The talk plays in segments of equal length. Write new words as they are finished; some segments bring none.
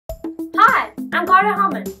I'm Carter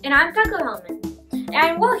Hellman. And I'm Tucker Hellman.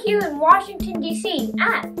 And we're here in Washington, D.C.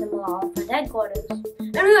 at the Malala Fund headquarters.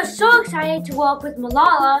 And we are so excited to work with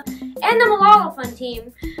Malala and the Malala Fund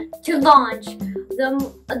team to launch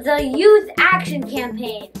the Youth Action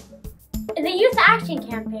Campaign. In the Youth Action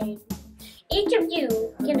Campaign, each of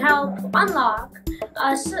you can help unlock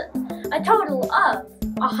a total of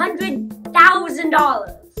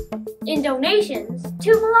 $100,000 in donations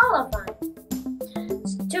to Malala Fund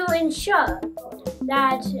to ensure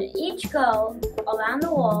that each girl around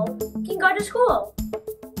the world can go to school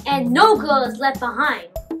and no girl is left behind.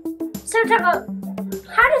 So Tucker,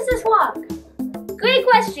 how does this work? Great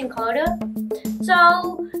question, Carter.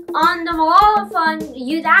 So on the Malala Fund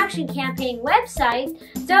Youth Action Campaign website,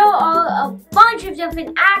 there are a bunch of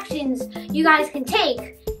different actions you guys can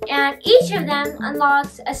take, and each of them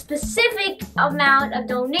unlocks a specific amount of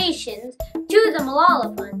donations to the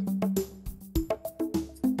Malala Fund.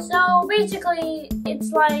 So basically,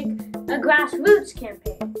 it's like a grassroots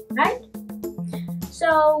campaign, right?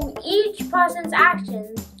 So each person's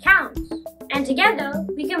action counts, and together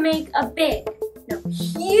we can make a big,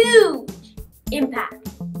 huge impact.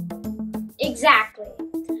 Exactly.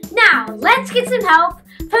 Now, let's get some help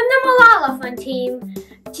from the Malala Fund team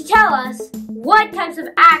to tell us what types of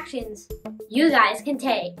actions you guys can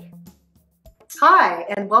take. Hi,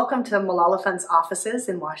 and welcome to Malala Fund's offices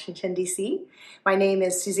in Washington, D.C. My name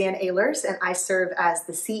is Suzanne Ehlers, and I serve as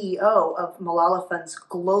the CEO of Malala Fund's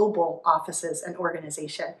global offices and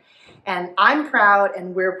organization. And I'm proud,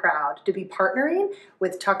 and we're proud, to be partnering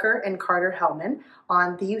with Tucker and Carter Hellman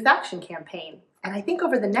on the Youth Action Campaign. And I think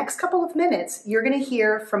over the next couple of minutes, you're going to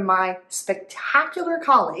hear from my spectacular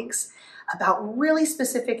colleagues about really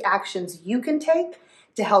specific actions you can take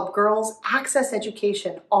to help girls access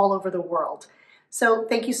education all over the world. So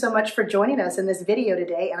thank you so much for joining us in this video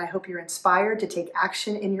today, and I hope you're inspired to take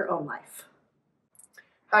action in your own life.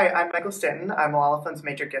 Hi, I'm Michael Stinton. I'm Malala Fund's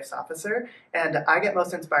Major Gifts Officer, and I get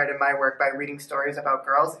most inspired in my work by reading stories about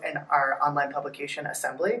girls in our online publication,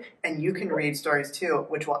 Assembly, and you can read stories too,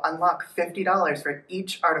 which will unlock $50 for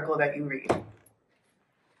each article that you read.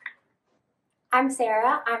 I'm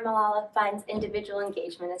Sarah. I'm Malala Fund's Individual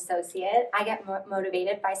Engagement Associate. I get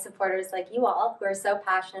motivated by supporters like you all who are so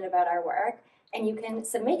passionate about our work, and you can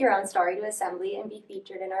submit your own story to Assembly and be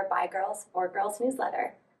featured in our By Girls, For Girls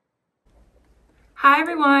newsletter. Hi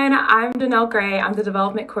everyone, I'm Danelle Gray. I'm the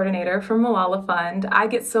Development Coordinator for Malala Fund. I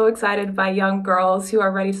get so excited by young girls who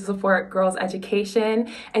are ready to support girls' education,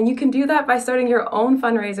 and you can do that by starting your own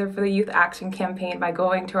fundraiser for the Youth Action Campaign by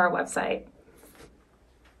going to our website.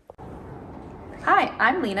 Hi,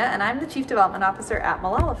 I'm Lena, and I'm the Chief Development Officer at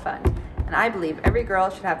Malala Fund, and I believe every girl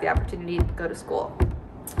should have the opportunity to go to school.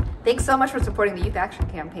 Thanks so much for supporting the Youth Action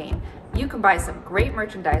Campaign. You can buy some great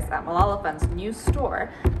merchandise at Malala Fund's new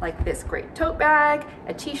store, like this great tote bag,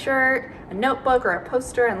 a t-shirt, a notebook, or a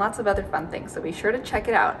poster, and lots of other fun things, so be sure to check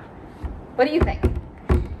it out. What do you think?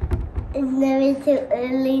 It's never too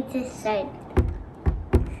early to start.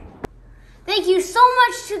 Thank you so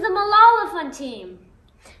much to the Malala Fund team.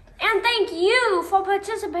 And thank you for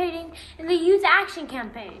participating in the Youth Action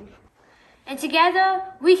Campaign. And together,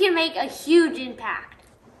 we can make a huge impact.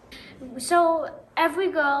 So every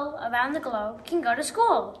girl around the globe can go to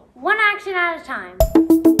school, one action at a time.